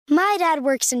My dad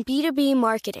works in B2B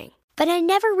marketing, but I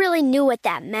never really knew what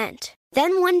that meant.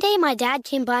 Then one day, my dad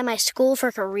came by my school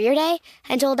for career day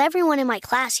and told everyone in my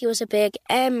class he was a big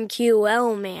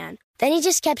MQL man. Then he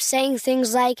just kept saying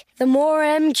things like, the more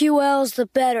MQLs, the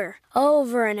better,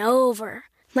 over and over.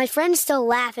 My friends still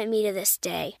laugh at me to this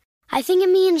day. I think it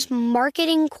means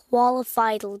Marketing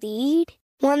Qualified Lead.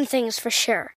 One thing's for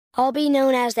sure, I'll be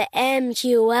known as the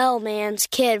MQL man's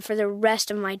kid for the rest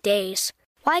of my days.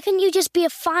 Why couldn't you just be a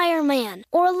fireman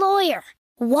or a lawyer?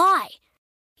 Why?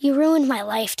 You ruined my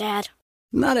life, Dad.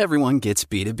 Not everyone gets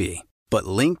B2B, but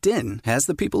LinkedIn has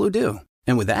the people who do.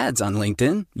 And with ads on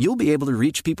LinkedIn, you'll be able to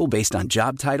reach people based on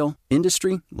job title,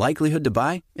 industry, likelihood to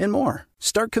buy, and more.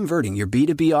 Start converting your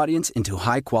B2B audience into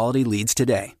high-quality leads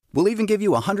today. We'll even give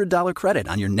you a $100 credit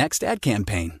on your next ad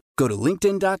campaign. Go to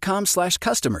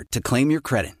linkedin.com/customer to claim your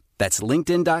credit. That's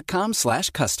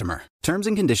linkedin.com/customer. Terms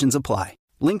and conditions apply.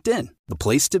 LinkedIn, the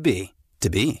place to be,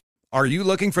 to be. Are you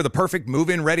looking for the perfect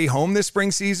move-in ready home this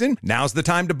spring season? Now's the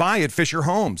time to buy at Fisher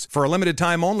Homes. For a limited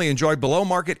time only, enjoy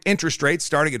below-market interest rates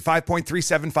starting at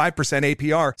 5.375%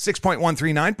 APR,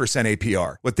 6.139%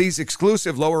 APR. With these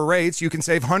exclusive lower rates, you can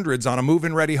save hundreds on a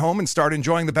move-in ready home and start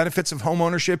enjoying the benefits of home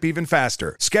ownership even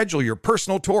faster. Schedule your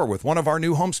personal tour with one of our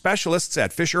new home specialists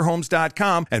at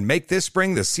FisherHomes.com and make this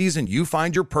spring the season you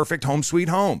find your perfect home sweet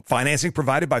home. Financing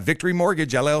provided by Victory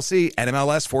Mortgage, LLC,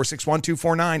 NMLS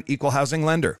 461249, Equal Housing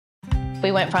Lender.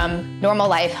 We went from normal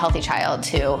life, healthy child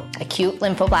to acute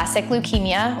lymphoblastic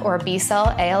leukemia or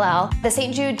B-cell ALL. The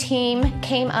St. Jude team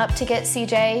came up to get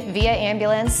CJ via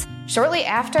ambulance. Shortly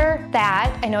after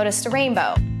that, I noticed a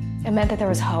rainbow. It meant that there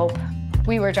was hope.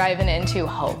 We were driving into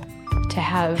hope. To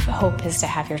have hope is to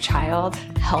have your child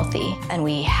healthy, and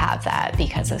we have that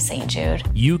because of St. Jude.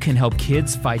 You can help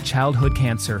kids fight childhood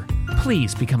cancer.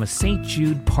 Please become a St.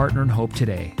 Jude Partner in Hope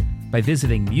today by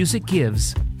visiting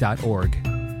musicgives.org.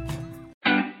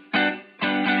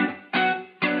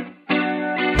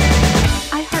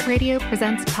 Radio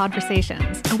presents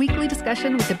Podversations, a weekly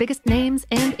discussion with the biggest names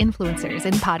and influencers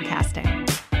in podcasting.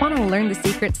 Want to learn the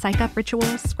secret psych-up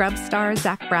rituals Scrubs stars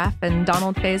Zach Braff and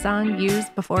Donald Faison use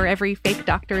before every fake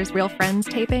Doctor's Real Friends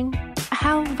taping?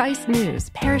 How Vice News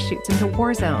parachutes into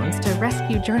war zones to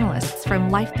rescue journalists from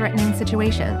life-threatening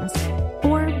situations?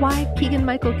 Or why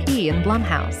Keegan-Michael Key and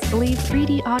Blumhouse believe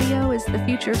 3D audio is the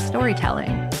future of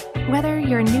storytelling? Whether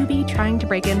you're a newbie trying to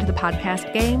break into the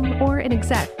podcast game or an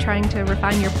exec trying to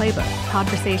refine your playbook,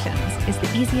 Podversations is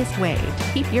the easiest way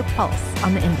to keep your pulse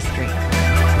on the industry.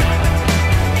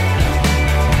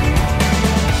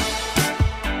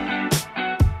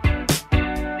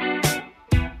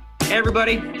 Hey,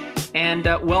 everybody, and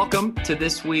welcome to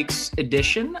this week's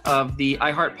edition of the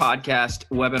iHeart Podcast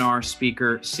Webinar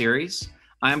Speaker Series.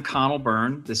 I am Connell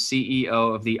Byrne, the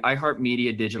CEO of the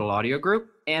iHeartMedia Digital Audio Group.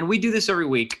 And we do this every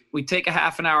week. We take a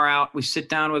half an hour out. We sit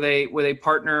down with a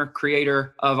partner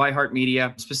creator of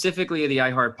iHeartMedia, specifically the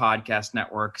iHeart Podcast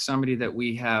Network, somebody that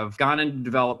we have gone into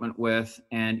development with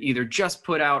and either just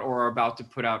put out or are about to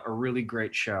put out a really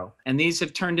great show. And these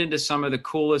have turned into some of the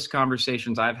coolest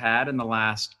conversations I've had in the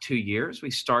last 2 years. We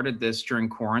started this during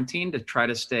quarantine to try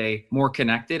to stay more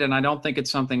connected. And I don't think it's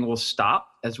something we'll stop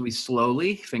as we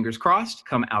slowly, fingers crossed,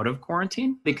 come out of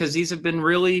quarantine, because these have been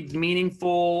really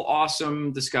meaningful,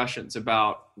 awesome discussions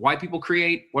about why people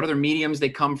create, what other mediums they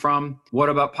come from, what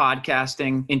about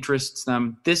podcasting interests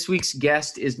them. This week's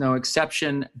guest is no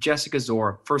exception, Jessica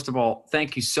Zor. First of all,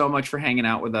 thank you so much for hanging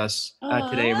out with us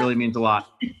today. It really means a lot.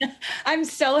 I'm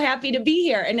so happy to be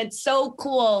here. And it's so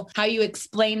cool how you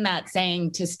explain that,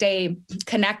 saying to stay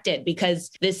connected,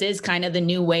 because this is kind of the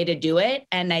new way to do it.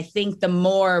 And I think the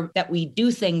more that we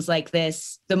do things like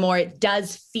this, the more it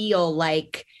does feel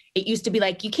like it used to be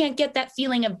like, you can't get that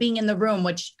feeling of being in the room,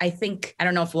 which I think, I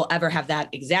don't know if we'll ever have that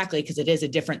exactly because it is a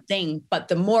different thing. But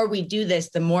the more we do this,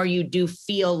 the more you do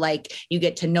feel like you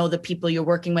get to know the people you're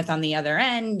working with on the other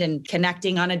end and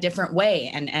connecting on a different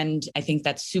way. And I think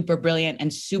that's super brilliant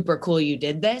and super cool you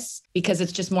did this, because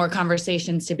it's just more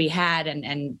conversations to be had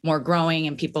and more growing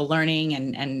and people learning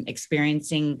and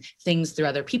experiencing things through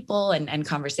other people and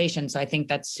conversations. So I think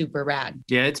that's super rad.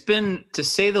 Yeah, it's been, to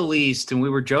say the least, and we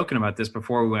were joking about this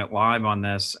before we went live on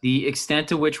this, the extent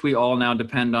to which we all now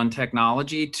depend on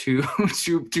technology to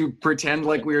pretend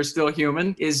like we are still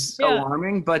human is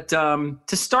alarming. But to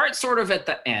start sort of at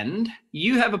the end,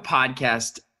 you have a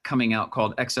podcast coming out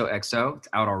called XOXO. It's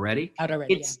out already.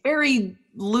 It's very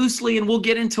loosely, and we'll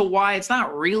get into why it's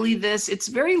not really this. It's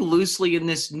very loosely in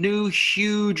this new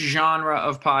huge genre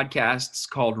of podcasts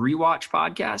called Rewatch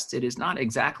Podcasts. It is not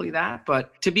exactly that,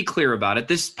 but to be clear about it,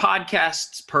 this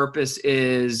podcast's purpose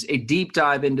is a deep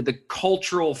dive into the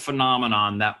cultural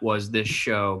phenomenon that was this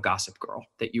show, Gossip Girl,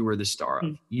 that you were the star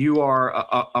of. You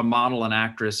are a model and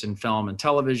actress in film and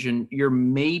television. You're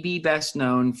maybe best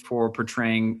known for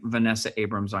portraying Vanessa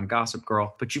Abrams on Gossip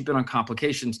Girl, but you've been on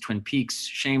Complications, Twin Peaks,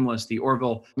 Shameless, The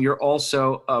Orville. You're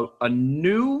also a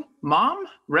new mom,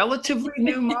 relatively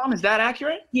new mom. Is that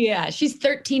accurate? Yeah, she's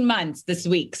 13 months this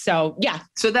week. So yeah.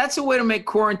 So that's a way to make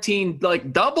quarantine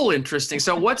like double interesting.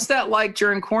 So what's that like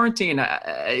during quarantine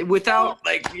without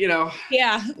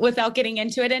Yeah, without getting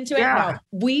into it. Yeah.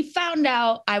 No. We found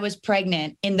out I was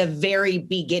pregnant in the very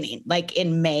beginning, like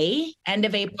in May, end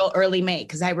of April, early May,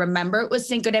 because I remember it was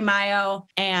Cinco de Mayo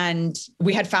and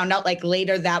we had found out like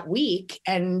later that week.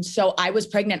 And so I was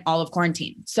pregnant all of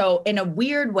quarantine. So in a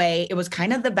weird way, it was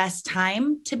kind of the best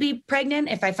time to be pregnant,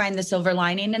 if I find the silver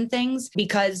lining in things,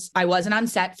 because I wasn't on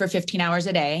set for 15 hours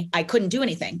a day. I couldn't do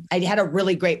anything. I had a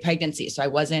really great pregnancy, so I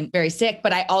wasn't very sick.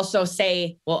 But I also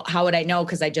say, well, how would I know?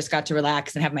 Because I just got to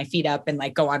relax and have my feet up and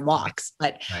like go on walks.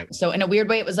 But So in a weird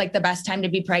way, it was like the best time to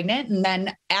be pregnant. And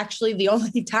then actually the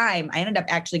only time I ended up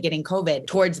actually getting COVID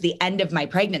towards the end of my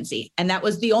pregnancy. And that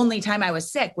was the only time I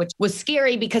was sick, which was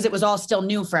scary because it was all still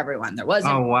new for everyone. There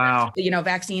wasn't,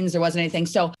 vaccines, there wasn't anything.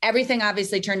 So everything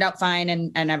obviously turned out fine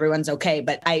and everyone's okay.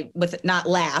 But I, with not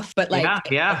laugh, but like,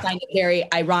 I find it very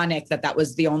ironic that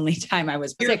was the only time I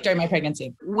was sick during my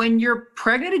pregnancy. When you're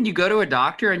pregnant and you go to a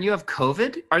doctor and you have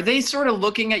COVID, are they sort of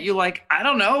looking at you like, I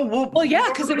don't know? Well, yeah,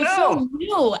 because it was so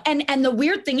new. And the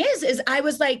weird thing is I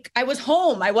was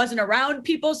home. I wasn't around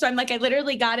people. So I'm like, I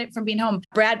literally got it from being home.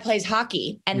 Brad plays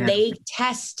hockey and they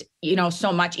test,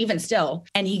 so much, even still.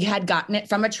 And he had gotten it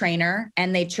from a trainer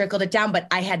and they trickled it down, but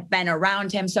I had been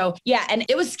around him. So yeah. And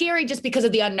it was scary just because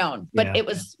of the unknown, but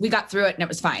we got through it and it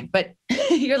was fine. But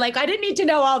you're like, I didn't need to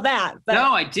know all that. But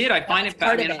no, I did. I find it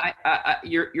fascinating.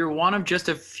 You're one of just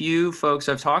a few folks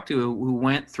I've talked to who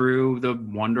went through the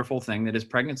wonderful thing that is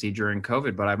pregnancy during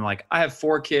COVID. But I'm like, I have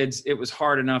 4 kids. It was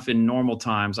hard enough in normal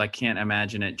times. I can't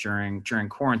imagine it during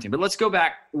quarantine. But let's go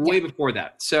back way before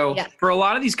that. So for a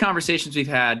lot of these conversations we've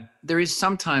had, there is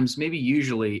sometimes, maybe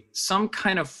usually, some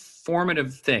kind of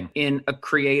formative thing in a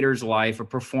creator's life, a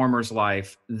performer's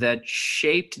life, that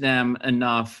shaped them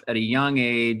enough at a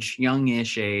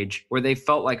youngish age, where they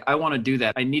felt like, I want to do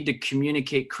that. I need to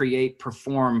communicate, create,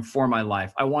 perform for my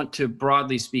life. I want to,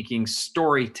 broadly speaking,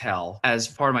 storytell as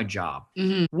part of my job.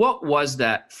 Mm-hmm. What was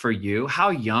that for you? How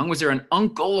young? Was there an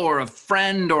uncle or a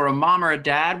friend or a mom or a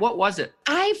dad? What was it?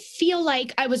 I feel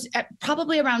like I was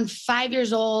probably around 5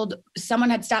 years old. Someone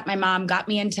had stopped my mom, got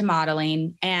me into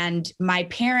modeling, and my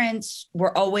parents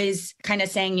were always kind of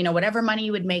saying, whatever money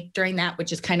you would make during that,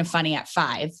 which is kind of funny at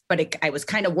 5, but I was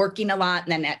kind of working a lot.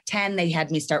 And then at 10, they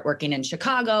had me start working in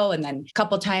Chicago. And then a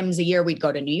couple times a year, we'd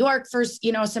go to New York for,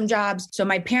 some jobs. So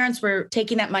my parents were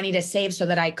taking that money to save so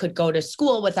that I could go to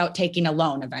school without taking a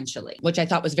loan eventually, which I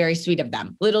thought was very sweet of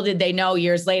them. Little did they know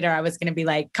years later, I was going to be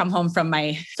like, come home from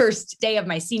my first day of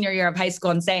my senior year of high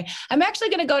school and say, I'm actually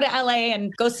going to go to LA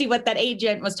and go see what that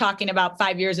agent was talking about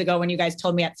 5 years ago when you guys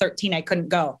told me at 13 I couldn't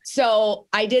go. So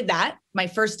I did that. My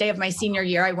first day of my senior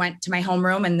year, I went to my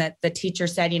homeroom and the teacher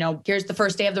said, here's the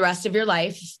first day of the rest of your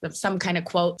life, some kind of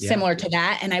quote similar to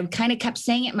that. And I kind of kept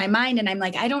saying it in my mind. And I'm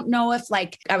like, I don't know if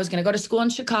I was going to go to school in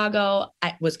Chicago.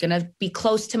 I was going to be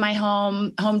close to my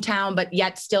hometown, but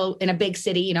yet still in a big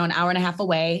city, an hour and a half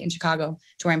away in Chicago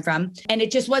to where I'm from. And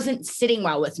it just wasn't sitting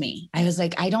well with me. I was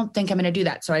like, I don't think I'm going to do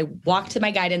that. So I walked to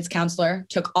my guidance counselor,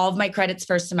 took all of my credits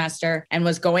first semester, and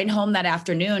was going home that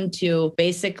afternoon to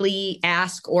basically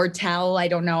ask or tell, I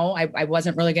don't know. I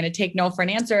wasn't really going to take no for an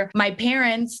answer. My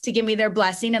parents to give me their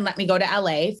blessing and let me go to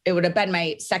LA. It would have been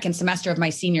my second semester of my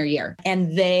senior year.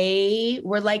 And they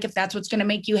were like, if that's what's going to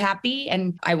make you happy.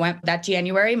 And I went that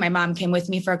January. My mom came with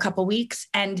me for a couple weeks.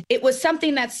 And it was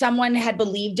something that someone had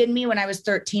believed in me when I was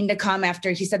 13 to come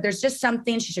after. He said, there's just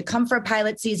something, she should come for a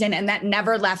pilot season. And that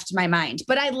never left my mind.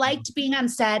 But I liked being on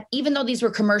set, even though these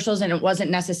were commercials and it wasn't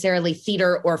necessarily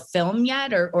theater or film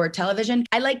yet or television.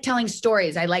 I liked telling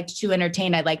stories. I liked to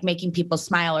entertain. I like making people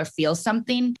smile or feel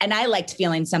something. And I liked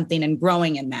feeling something and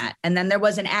growing in that. And then there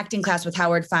was an acting class with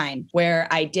Howard Fine where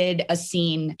I did a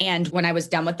scene. And when I was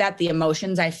done with that, the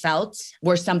emotions I felt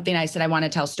were something I said, I want to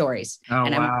tell stories. I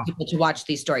want people to watch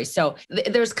these stories. So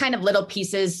there's kind of little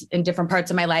pieces in different parts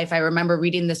of my life. I remember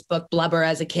reading this book, Blubber,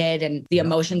 as a kid, and the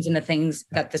emotions and the things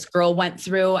that this girl went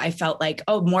through. I felt like,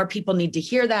 more people need to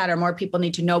hear that, or more people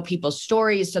need to know people's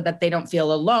stories so that they don't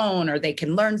feel alone or they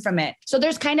can learn from it. So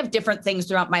there's kind of different different things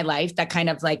throughout my life that kind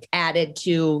of like added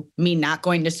to me not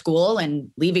going to school and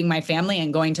leaving my family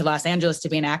and going to Los Angeles to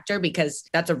be an actor, because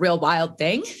that's a real wild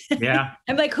thing. Yeah.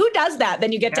 I'm like, who does that?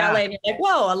 Then you get to LA and you're like,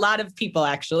 whoa, a lot of people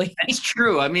actually. It's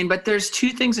true. I mean, but there's two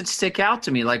things that stick out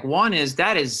to me. Like one is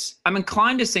I'm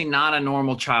inclined to say not a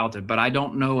normal childhood, but I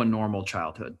don't know a normal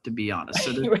childhood, to be honest.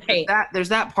 So there's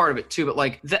that part of it too. But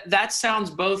like that sounds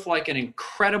both like an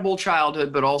incredible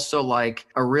childhood, but also like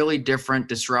a really different,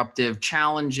 disruptive,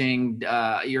 challenging,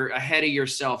 you're ahead of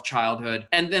yourself childhood.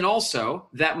 And then also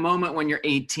that moment when you're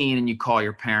 18 and you call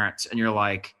your parents and you're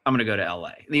like, I'm going to go to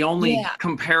LA. The only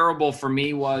comparable for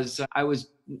me was I was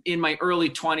in my early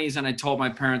 20s and I told my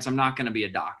parents, I'm not going to be a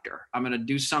doctor. I'm going to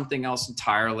do something else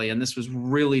entirely. And this was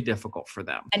really difficult for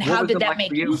them. And how did that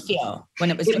make you feel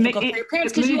when it was difficult for your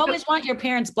parents? Because you always want your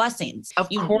parents' blessings. Of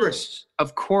course.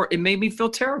 It made me feel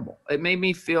terrible. It made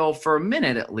me feel, for a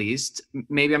minute at least,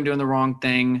 maybe I'm doing the wrong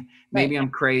thing. Maybe I'm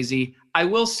crazy. I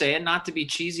will say, and not to be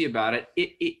cheesy about it,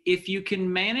 if you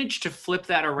can manage to flip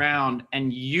that around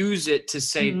and use it to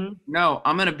say, no,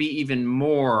 I'm going to be even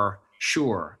more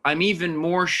sure. I'm even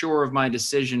more sure of my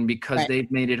decision because they've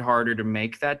made it harder to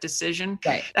make that decision.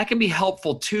 Right. That can be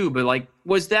helpful too. But like,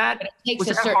 was that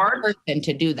hard? Person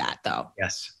to do that though?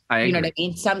 Yes. You know what I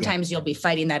mean? Sometimes you'll be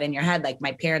fighting that in your head. Like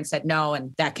my parents said no,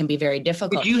 and that can be very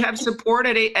difficult. Did you have support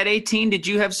at 18? Did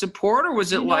you have support, or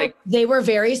was it like? They were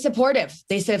very supportive.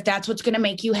 They said, if that's what's going to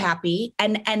make you happy.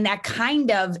 And that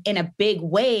kind of, in a big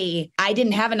way, I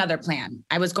didn't have another plan.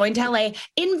 I was going to LA.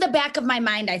 In the back of my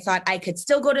mind, I thought I could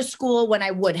still go to school when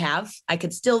I would have. I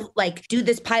could still like do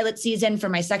this pilot season for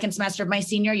my second semester of my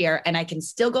senior year. And I can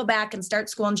still go back and start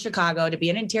school in Chicago to be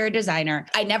an interior designer.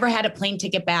 I never had a plane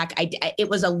ticket back. It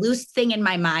was a loose thing in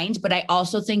my mind, but I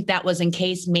also think that was in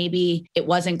case maybe it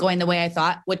wasn't going the way I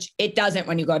thought, which it doesn't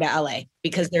when you go to LA,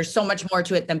 because there's so much more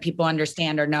to it than people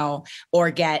understand or know or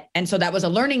get. And so that was a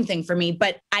learning thing for me.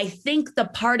 But I think the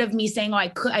part of me saying, I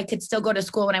could still go to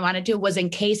school when I wanted to, was in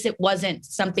case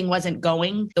something wasn't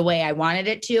going the way I wanted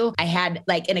it to. I had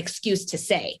like an excuse to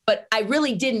say, but I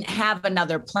really didn't have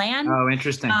another plan. Oh,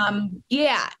 interesting.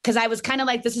 Because I was kind of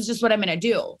like, this is just what I'm going to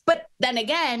do. But then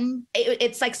again,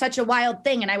 it's like such a wild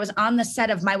thing. And I was on the set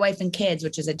of My Wife and Kids,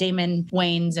 which is a Damon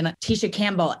Wayans and a Tisha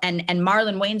Campbell, and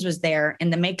Marlon Wayans was there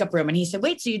in the makeup room. And he said,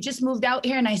 wait, so you just moved out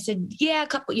here? And I said, yeah, a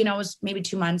couple, it was maybe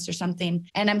 2 months or something.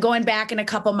 And I'm going back in a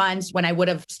couple months when I would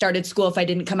have started school if I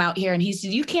didn't come out here. And he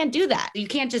said, you can't do that. You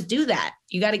can't just do that.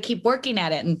 You got to keep working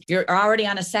at it. And you're already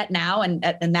on a set now. And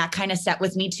that kind of set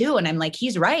with me too. And I'm like,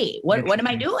 he's right. What am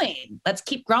I doing? Let's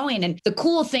keep growing. And the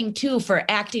cool thing too, for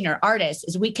acting or artists,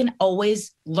 is we can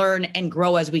always learn and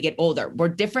grow as we get older. We're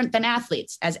different than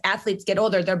athletes. As athletes get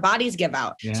older, their bodies give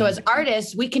out. Yeah. So as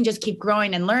artists, we can just keep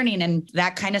growing and learning. And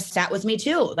that kind of sat with me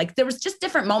too. Like there was just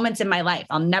different moments in my life.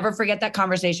 I'll never forget that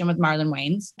conversation with Marlon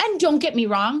Wayans. And don't get me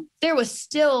wrong, there was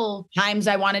still times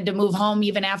I wanted to move home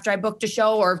even after I booked a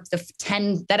show, or the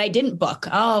 10 that I didn't book.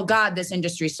 Oh God, this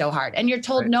industry is so hard. And you're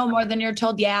told no more than you're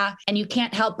told yeah. And you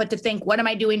can't help but to think, what am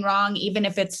I doing wrong? Even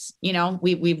if it's,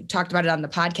 we've talked about it on the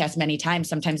podcast many times.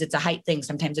 Sometimes it's a height thing.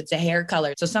 Sometimes it's a hair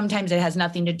color. So sometimes it has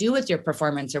nothing to do with your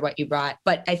performance or what you brought.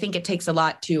 But I think it takes a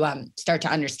lot to start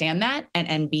to understand that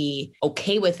and be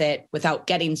okay with it without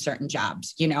getting certain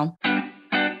jobs,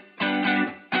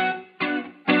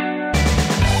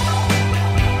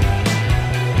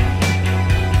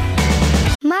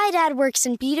 My dad works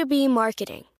in B2B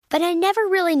marketing, but I never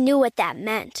really knew what that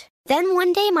meant. Then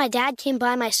one day my dad came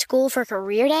by my school for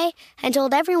career day and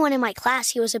told everyone in my class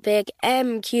he was a big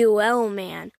MQL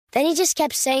man. Then he just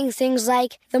kept saying things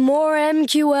like, the more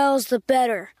MQLs, the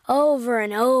better, over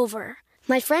and over.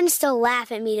 My friends still laugh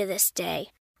at me to this day.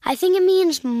 I think it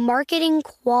means marketing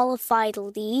qualified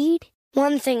lead.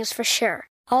 One thing's for sure,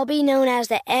 I'll be known as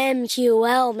the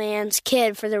MQL man's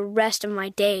kid for the rest of my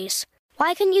days.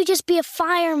 Why couldn't you just be a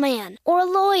fireman or a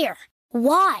lawyer?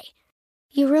 Why?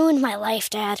 You ruined my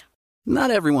life, Dad. Not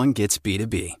everyone gets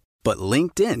B2B, but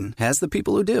LinkedIn has the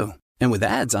people who do. And with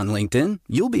ads on LinkedIn,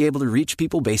 you'll be able to reach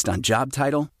people based on job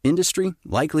title, industry,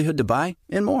 likelihood to buy,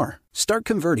 and more. Start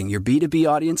converting your B2B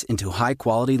audience into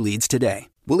high-quality leads today.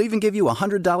 We'll even give you a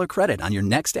 $100 credit on your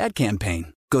next ad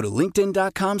campaign. Go to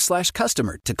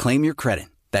linkedin.com/customer to claim your credit.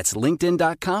 That's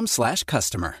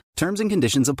linkedin.com/customer. Terms and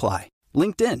conditions apply.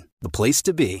 LinkedIn, the place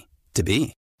to be, to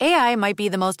be. AI might be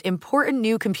the most important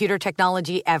new computer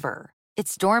technology ever.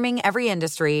 It's storming every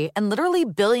industry, and literally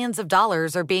billions of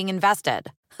dollars are being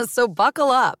invested. So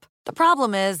buckle up. The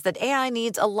problem is that AI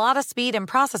needs a lot of speed and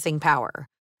processing power.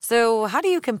 So how do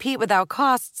you compete without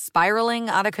costs spiraling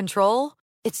out of control?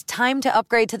 It's time to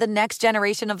upgrade to the next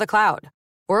generation of the cloud,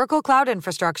 Oracle Cloud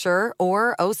Infrastructure,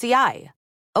 or OCI.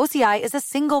 OCI is a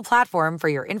single platform for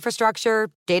your infrastructure,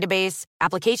 database,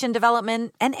 application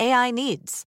development, and AI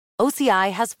needs.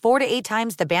 OCI has 4 to 8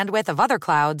 times the bandwidth of other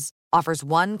clouds, offers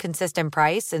one consistent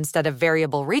price instead of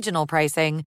variable regional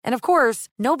pricing, and of course,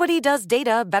 nobody does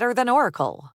data better than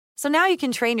Oracle. So now you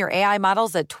can train your AI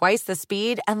models at twice the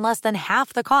speed and less than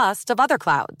half the cost of other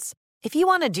clouds. If you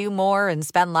want to do more and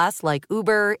spend less like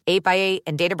Uber, 8x8,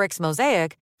 and Databricks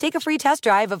Mosaic, take a free test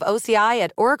drive of OCI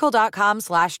at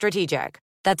oracle.com/strategic.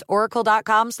 That's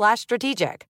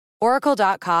oracle.com/strategic.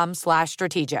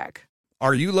 oracle.com/strategic.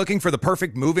 Are you looking for the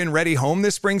perfect move-in ready home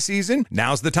this spring season?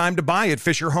 Now's the time to buy at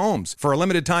Fisher Homes. For a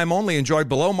limited time only, enjoy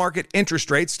below-market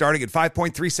interest rates starting at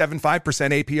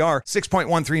 5.375% APR,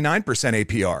 6.139%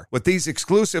 APR. With these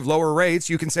exclusive lower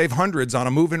rates, you can save hundreds on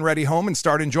a move-in ready home and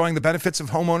start enjoying the benefits of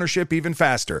homeownership even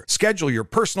faster. Schedule your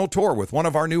personal tour with one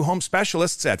of our new home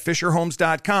specialists at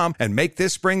FisherHomes.com and make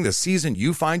this spring the season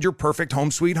you find your perfect home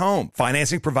sweet home.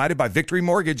 Financing provided by Victory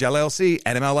Mortgage, LLC,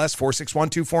 NMLS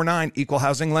 461249, Equal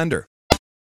Housing Lender.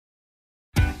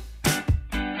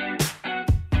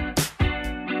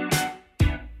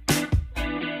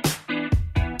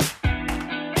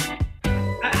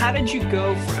 How did you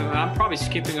go from, I'm probably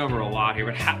skipping over a lot here,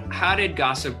 but how did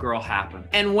Gossip Girl happen?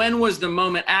 And when was the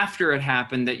moment after it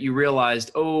happened that you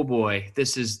realized, oh boy,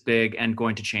 this is big and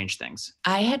going to change things?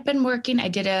 I had been working, I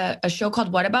did a show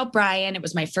called What About Brian? It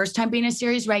was my first time being a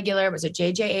series regular. It was a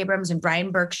J.J. Abrams and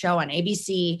Brian Burke show on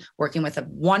ABC, working with a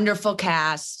wonderful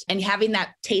cast and having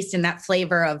that taste and that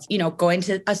flavor of, going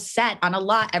to a set on a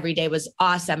lot every day was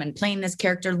awesome, and playing this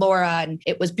character, Laura, and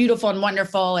it was beautiful and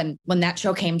wonderful. And when that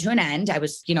show came to an end, I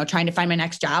was, trying to find my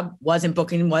next job, wasn't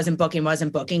booking,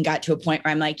 got to a point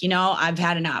where I'm like, I've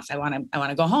had enough. I want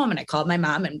to go home. And I called my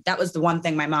mom. And that was the one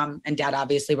thing my mom and dad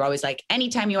obviously were always like,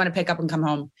 anytime you want to pick up and come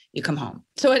home, you come home.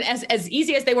 So as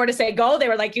easy as they were to say go, they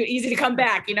were like, you easy to come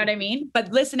back. You know what I mean?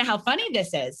 But listen to how funny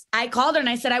this is. I called her and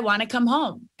I said, I want to come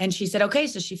home. And she said, okay.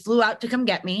 So she flew out to come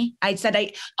get me. I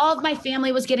said, all of my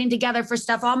family was getting together for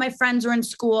stuff. All my friends were in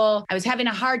school. I was having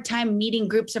a hard time meeting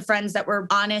groups of friends that were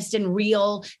honest and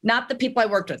real. Not the people I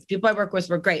worked with. People I work with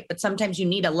were great, but sometimes you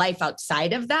need a life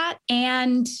outside of that.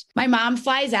 And my mom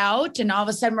flies out and all of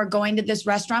a sudden we're going to this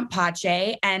restaurant,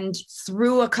 Pache, and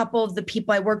through a couple of the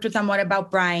people I worked with on What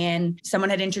About Brian, someone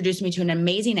had introduced me to an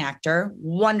amazing actor,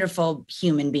 wonderful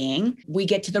human being. We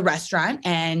get to the restaurant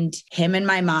and him and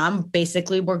my mom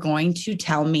basically were going to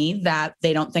tell me that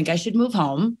they don't think I should move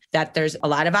home, that there's a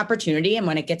lot of opportunity. And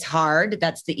when it gets hard,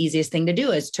 that's the easiest thing to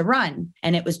do is to run.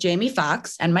 And it was Jamie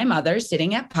Foxx and my mother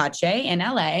sitting at Pache in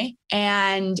LA.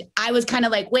 And I was kind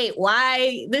of like, wait,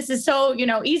 why? This is so,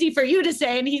 easy for you to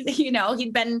say. And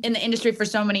he'd been in the industry for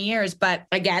so many years. But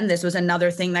again, this was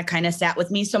another thing that kind of sat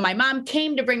with me. So my mom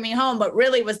came to bring me home, but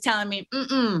really was telling me,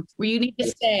 you need to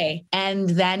stay. And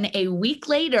then a week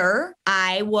later,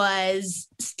 I was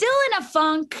still in a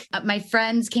funk. My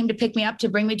friends came to pick me up to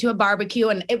bring me to a barbecue.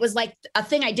 And it was like a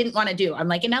thing I didn't want to do. I'm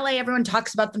like, in LA, everyone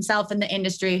talks about themselves in the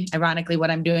industry, ironically,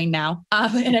 what I'm doing now.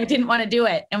 And I didn't want to do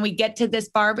it. And we get to this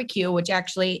barbecue, which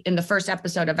actually in the first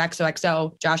episode of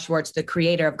XOXO, Josh Schwartz, the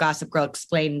creator of Gossip Girl,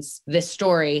 explains this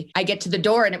story. I get to the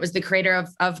door and it was the creator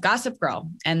of Gossip Girl.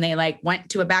 And they went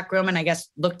to a back room and I guess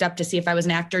looked up to see if I was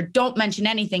an actor. Don't mention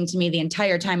anything to me the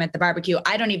entire time at the barbecue.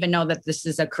 I don't even know that this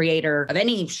is a creator of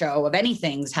any show, of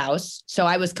anything's house. So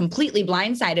I was completely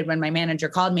blindsided when my manager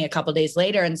called me a couple days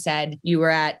later and said, you were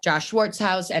at Josh Schwartz's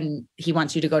house and he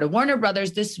wants you to go to Warner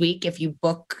Brothers this week. If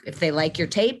they like your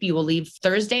tape, you will leave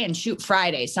Thursday and shoot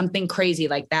Friday, something crazy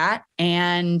like that.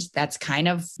 And that's kind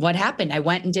of what happened. I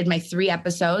went and did my 3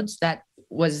 episodes. That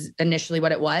was initially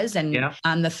what it was. And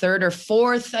on the 3rd or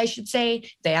 4th, I should say,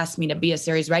 they asked me to be a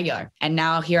series regular. And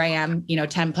now here I am,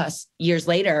 10 plus years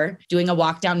later, doing a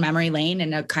walk down memory lane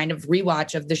and a kind of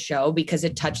rewatch of the show because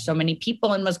it touched so many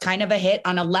people and was kind of a hit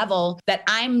on a level that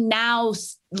I'm now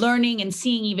learning and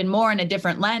seeing even more in a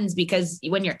different lens, because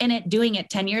when you're in it, doing it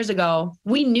 10 years ago,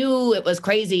 we knew it was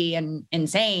crazy and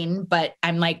insane, but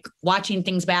I'm watching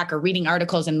things back or reading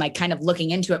articles and kind of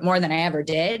looking into it more than I ever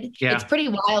did. Yeah. It's pretty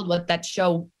wild what that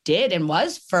show did and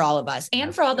was for all of us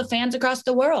and for all the fans across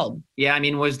the world. Yeah. I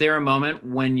mean, was there a moment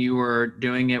when you were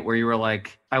doing it where you were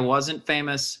like, I wasn't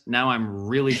famous, now I'm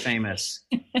really famous?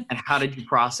 And how did you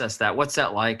process that? What's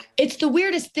that like? It's the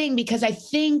weirdest thing because I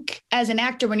think as an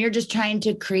actor, when you're just trying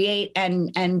to create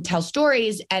and tell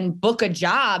stories and book a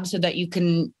job so that you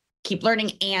can keep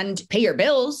learning and pay your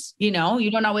bills. You know,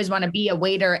 you don't always want to be a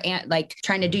waiter and like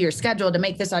trying to do your schedule to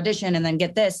make this audition and then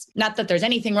get this. Not that there's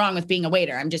anything wrong with being a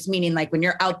waiter. I'm just meaning like when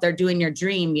you're out there doing your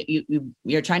dream,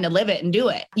 you're trying to live it and do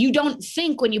it. You don't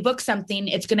think when you book something,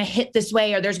 it's going to hit this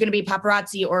way, or there's going to be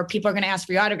paparazzi, or people are going to ask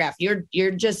for your autograph.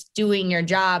 You're just doing your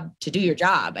job to do your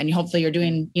job. And hopefully you're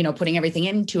doing, you know, putting everything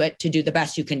into it to do the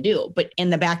best you can do. But in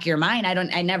the back of your mind,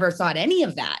 I never thought any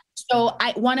of that. So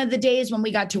one of the days when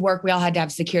we got to work, we all had to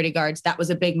have security guards. That was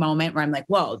a big moment where I'm like,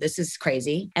 whoa, this is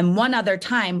crazy. And one other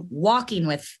time walking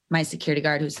with my security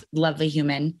guard, who's a lovely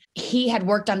human, he had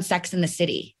worked on Sex and the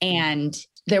City. And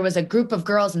there was a group of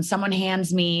girls and someone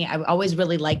hands me, I always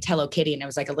really liked Hello Kitty. And it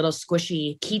was like a little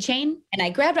squishy keychain. And I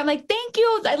grabbed it. I'm like, thank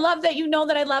you. I love that you know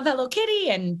that I love Hello Kitty.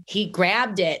 And he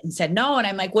grabbed it and said, no. And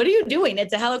I'm like, what are you doing?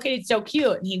 It's a Hello Kitty. It's so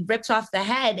cute. And he rips off the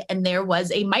head and there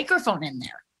was a microphone in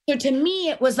there. So to me,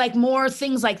 it was like more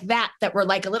things like that were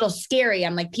like a little scary.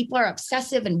 I'm like, people are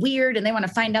obsessive and weird and they want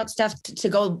to find out stuff to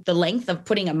go the length of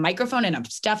putting a microphone in a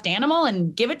stuffed animal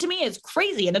and give it to me is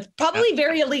crazy. And it's probably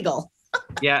very illegal.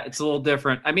 Yeah, it's a little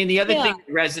different. I mean, the other thing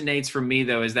that resonates for me,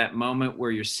 though, is that moment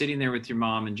where you're sitting there with your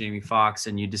mom and Jamie Foxx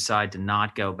and you decide to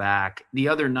not go back. The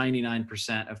other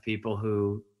 99% of people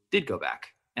who did go back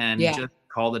and just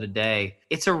called it a day.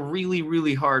 It's a really,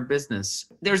 really hard business.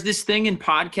 There's this thing in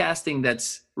podcasting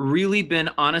that's really been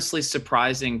honestly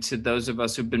surprising to those of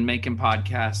us who've been making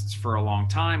podcasts for a long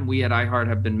time. We at iHeart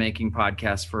have been making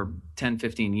podcasts for 10,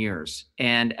 15 years.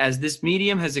 And as this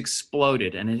medium has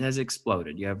exploded, and it has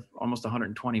exploded, you have almost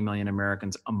 120 million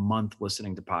Americans a month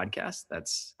listening to podcasts.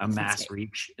 That's a mass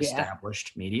reach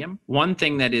established medium. One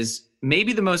thing that is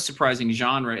maybe the most surprising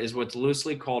genre is what's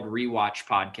loosely called rewatch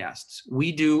podcasts.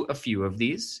 We do a few of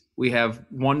these. We have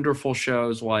wonderful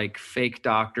shows like Fake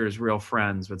Doctors, Real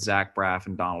Friends with Zach Braff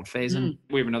and Donald Faison.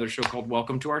 We have another show called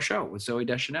Welcome to Our Show with Zooey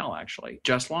Deschanel, actually,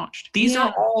 just launched. These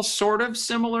are all sort of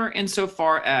similar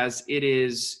insofar as it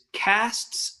is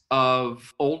casts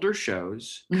of older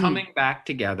shows coming back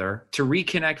together to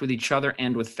reconnect with each other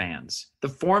and with fans. The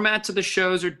formats of the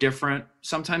shows are different.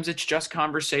 Sometimes it's just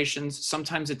conversations.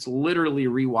 Sometimes it's literally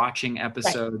rewatching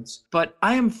episodes. Right. But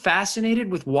I am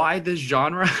fascinated with why this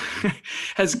genre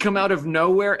has come out of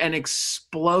nowhere and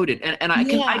exploded. And I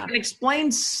can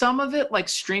explain some of it, like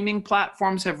streaming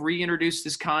platforms have reintroduced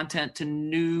this content to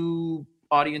new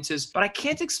audiences, but I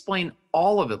can't explain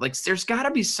all of it. Like there's got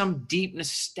to be some deep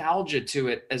nostalgia to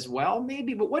it as well,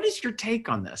 maybe. But what is your take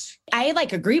on this? I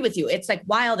like agree with you. It's like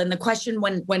wild. And the question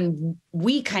when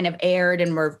we kind of aired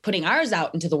and were putting ours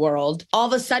out into the world, all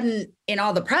of a sudden in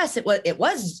all the press, it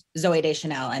was Zooey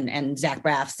Deschanel and Zach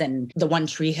Braff's and the One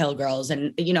Tree Hill Girls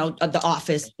and, you know, the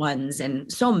Office ones and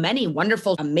so many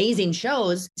wonderful, amazing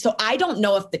shows. So I don't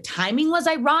know if the timing was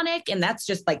ironic and that's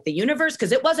just like the universe,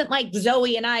 because it wasn't like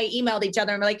Zooey and I emailed each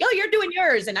other and we're like, oh, you're doing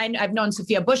yours. And I've known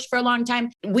Sophia Bush for a long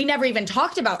time. We never even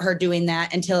talked about her doing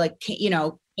that until it, you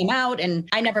know, came out, and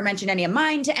I never mentioned any of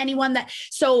mine to anyone.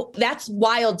 So that's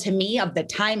wild to me of the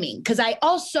timing, because I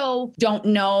also don't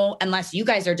know, unless you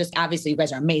guys are just, obviously you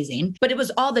guys are amazing, but it was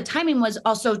all the timing was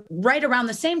also right around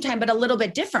the same time, but a little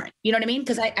bit different. You know what I mean?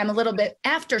 Because I'm a little bit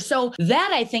after. So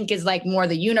that I think is like more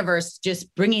the universe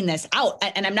just bringing this out.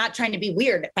 And I'm not trying to be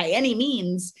weird by any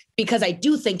means, because I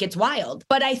do think it's wild.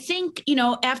 But I think, you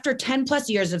know, after 10 plus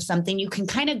years of something, you can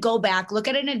kind of go back, look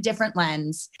at it in a different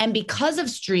lens. And because of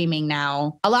streaming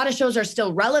now, a lot of shows are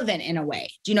still relevant in a way.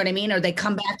 Do you know what I mean? Or they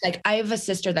come back. Like I have a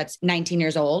sister that's 19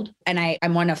 years old and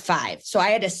I'm one of 5. So I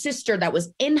had a sister that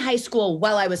was in high school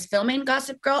while I was filming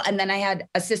Gossip Girl. And then I had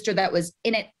a sister that was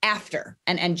in it after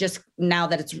and just now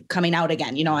that it's coming out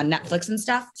again, you know, on Netflix and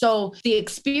stuff. So the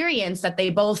experience that they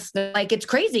both like, it's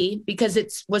crazy because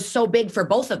it was so big for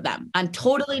both of them on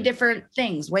totally different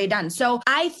things, way done. So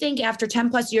I think after 10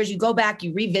 plus years, you go back,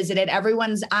 you revisit it.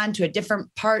 Everyone's on to a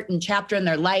different part and chapter in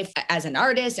their life as an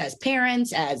artist, as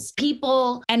parents, as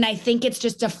people. And I think it's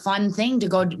just a fun thing to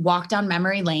go walk down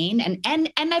memory lane.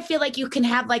 And I feel like you can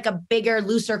have like a bigger,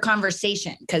 looser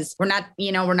conversation because we're not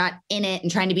in it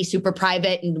and trying to be super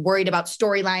private and worried about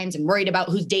storylines and worried about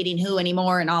who's dating who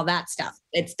anymore and all that stuff.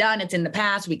 It's done. It's in the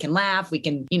past. We can laugh. We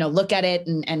can, you know, look at it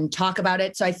and talk about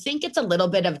it. So I think it's a little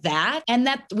bit of that. And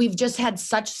that we've just had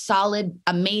such solid,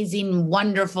 amazing,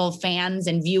 wonderful fans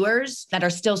and viewers that are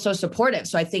still so supportive.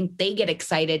 So I think they get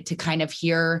excited to kind of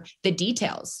hear the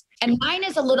details. And mine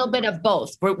is a little bit of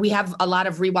both. We have a lot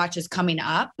of rewatches coming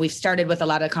up. We've started with a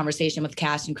lot of conversation with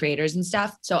cast and creators and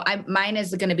stuff. So mine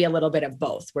is going to be a little bit of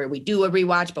both, where we do a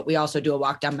rewatch, but we also do a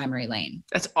walk down memory lane.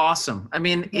 That's awesome. I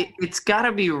mean, it's got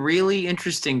to be really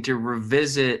interesting to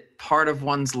revisit part of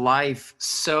one's life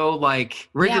so like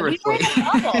rigorously. Yeah, we were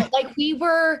in a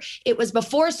bubble. It was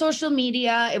before social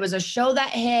media. It was a show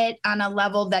that hit on a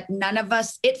level that none of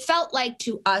us, it felt like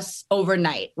to us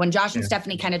overnight. When Josh and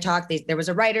Stephanie kind of talked, there was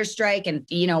a writer's strike and,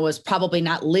 it was probably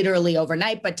not literally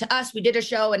overnight, but to us, we did a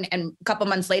show and a couple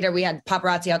months later we had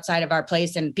paparazzi outside of our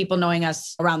place and people knowing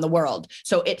us around the world.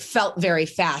 So it felt very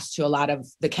fast to a lot of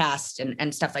the cast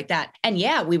and stuff like that. And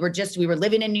yeah, we were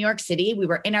living in New York City. We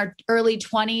were in our early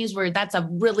 20s where that's a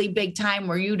really big time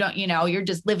where you don't, you're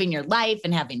just living your life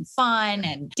and having fun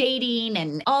and dating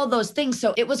and all those things.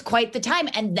 So it was quite the time.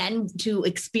 And then to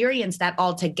experience that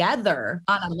all together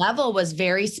on a level was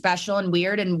very special and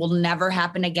weird and will never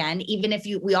happen again. Even if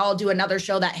we all do another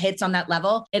show that hits on that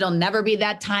level, it'll never be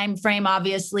that time frame,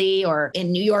 obviously, or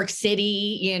in New York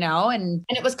City, and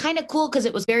it was kind of cool because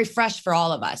it was very fresh for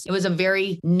all of us. It was a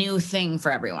very new thing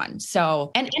for everyone.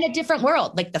 So, and in a different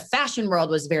world, like the fashion world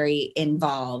was very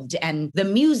involved and the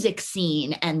music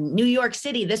scene and New York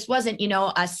City. This wasn't,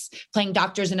 us playing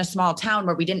doctors in a small town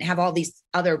where we didn't have all these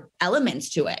other elements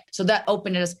to it. So that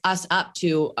opened us up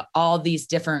to all these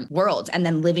different worlds. And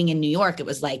then living in New York, it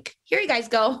was like, here you guys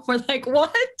go. We're like,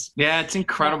 what? Yeah, it's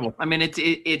incredible. I mean,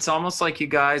 it's almost like you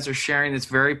guys are sharing this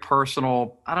very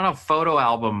personal, photo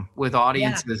album with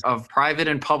audiences of private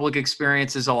and public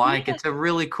experiences alike. Yeah. It's a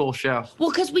really cool show.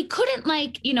 Well, because we couldn't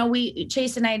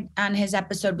Chase and I, on his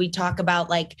episode, we talk about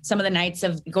like some of the nights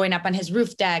of going up on his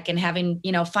roof deck and having,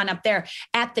 fun up there.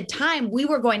 At the time, we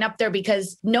were going up there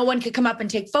because no one could come up and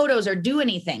take photos or do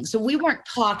anything. So we weren't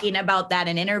talking about that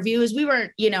in interviews. We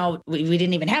weren't, we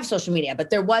didn't even have social media, but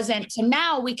there wasn't. So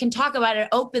now we can talk about it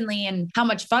openly and how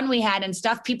much fun we had and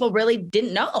stuff people really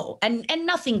didn't know and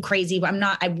nothing crazy.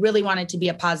 I really want it to be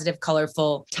a positive,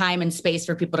 colorful time and space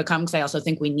for people to come because I also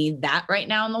think we need that right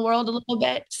now in the world a little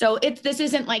bit. So this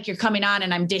isn't like you're coming on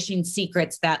and I'm dishing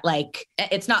secrets that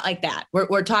it's not like that.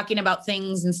 We're talking about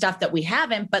things and stuff that we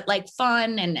haven't, but like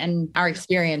fun and our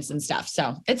experience and stuff.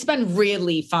 So it's been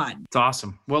really fun. It's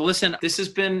awesome. Well, listen, this has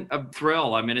been a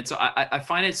thrill. I mean, I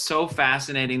find it so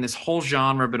fascinating, this whole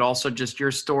genre, but also just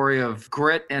your story of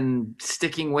grit and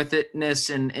sticking with itness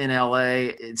in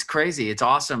LA. It's crazy. It's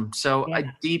awesome. So I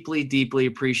deeply, deeply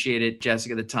appreciate it,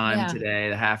 Jessica, the time today,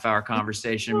 the half-hour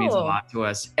conversation means a lot to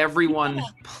us. Everyone,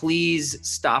 please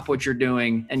stop what you're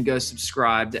doing and go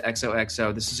subscribe to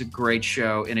XOXO. This is a great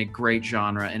show in a great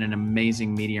genre in an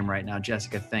amazing medium right now.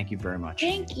 Jessica, thank you very much.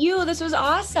 Thank you. This was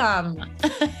awesome.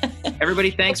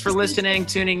 Everybody, thanks for listening,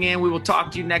 tuning in. We will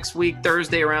talk to you next week,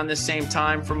 Thursday, around this same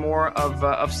time for more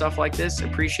of stuff like this.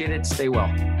 Appreciate it. Stay well.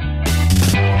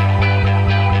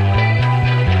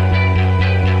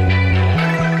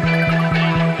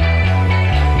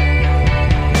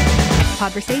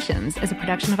 Podversations is a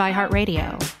production of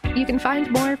iHeartRadio. You can find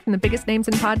more from the biggest names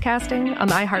in podcasting on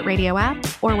the iHeartRadio app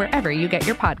or wherever you get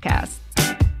your podcasts.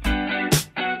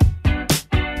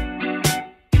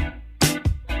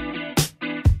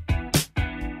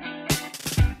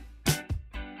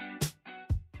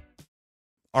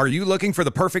 Are you looking for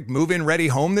the perfect move-in ready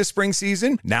home this spring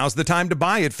season? Now's the time to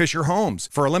buy at Fisher Homes.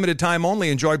 For a limited time only,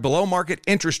 enjoy below-market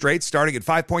interest rates starting at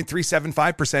 5.375%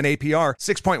 APR,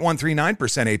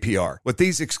 6.139% APR. With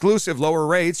these exclusive lower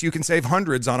rates, you can save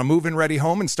hundreds on a move-in ready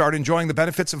home and start enjoying the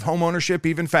benefits of home ownership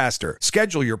even faster.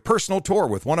 Schedule your personal tour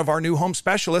with one of our new home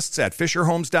specialists at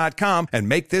FisherHomes.com and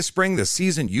make this spring the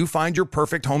season you find your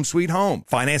perfect home sweet home.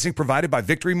 Financing provided by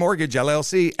Victory Mortgage,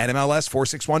 LLC, NMLS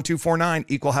 461249,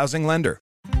 Equal Housing Lender.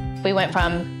 We went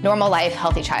from normal life,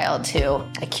 healthy child to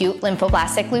acute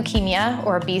lymphoblastic leukemia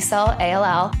or B-cell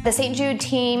ALL. The St. Jude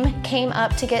team came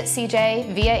up to get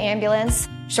CJ via ambulance.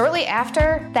 Shortly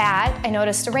after that, I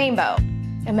noticed a rainbow.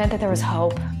 It meant that there was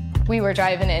hope. We were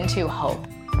driving into hope.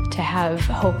 To have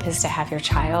hope is to have your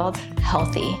child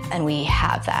healthy, and we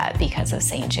have that because of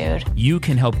St. Jude. You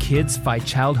can help kids fight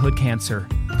childhood cancer.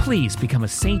 Please become a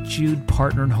St. Jude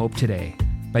Partner in Hope today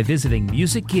by visiting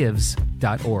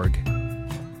musicgives.org.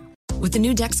 With the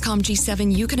new Dexcom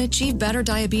G7, you can achieve better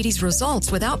diabetes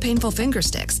results without painful finger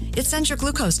sticks. It sends your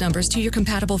glucose numbers to your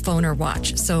compatible phone or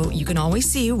watch, so you can always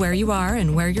see where you are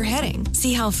and where you're heading.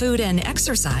 See how food and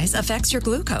exercise affects your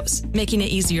glucose, making it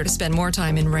easier to spend more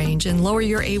time in range and lower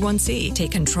your A1C.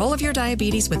 Take control of your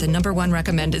diabetes with the #1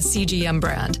 recommended CGM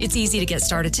brand. It's easy to get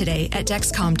started today at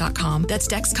Dexcom.com. That's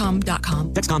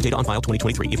Dexcom.com. Dexcom data on file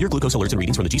 2023. If your glucose alerts and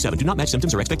readings from the G7 do not match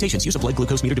symptoms or expectations, use a blood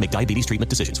glucose meter to make diabetes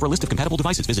treatment decisions. For a list of compatible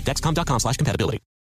devices, visit Dexcom.com/compatibility.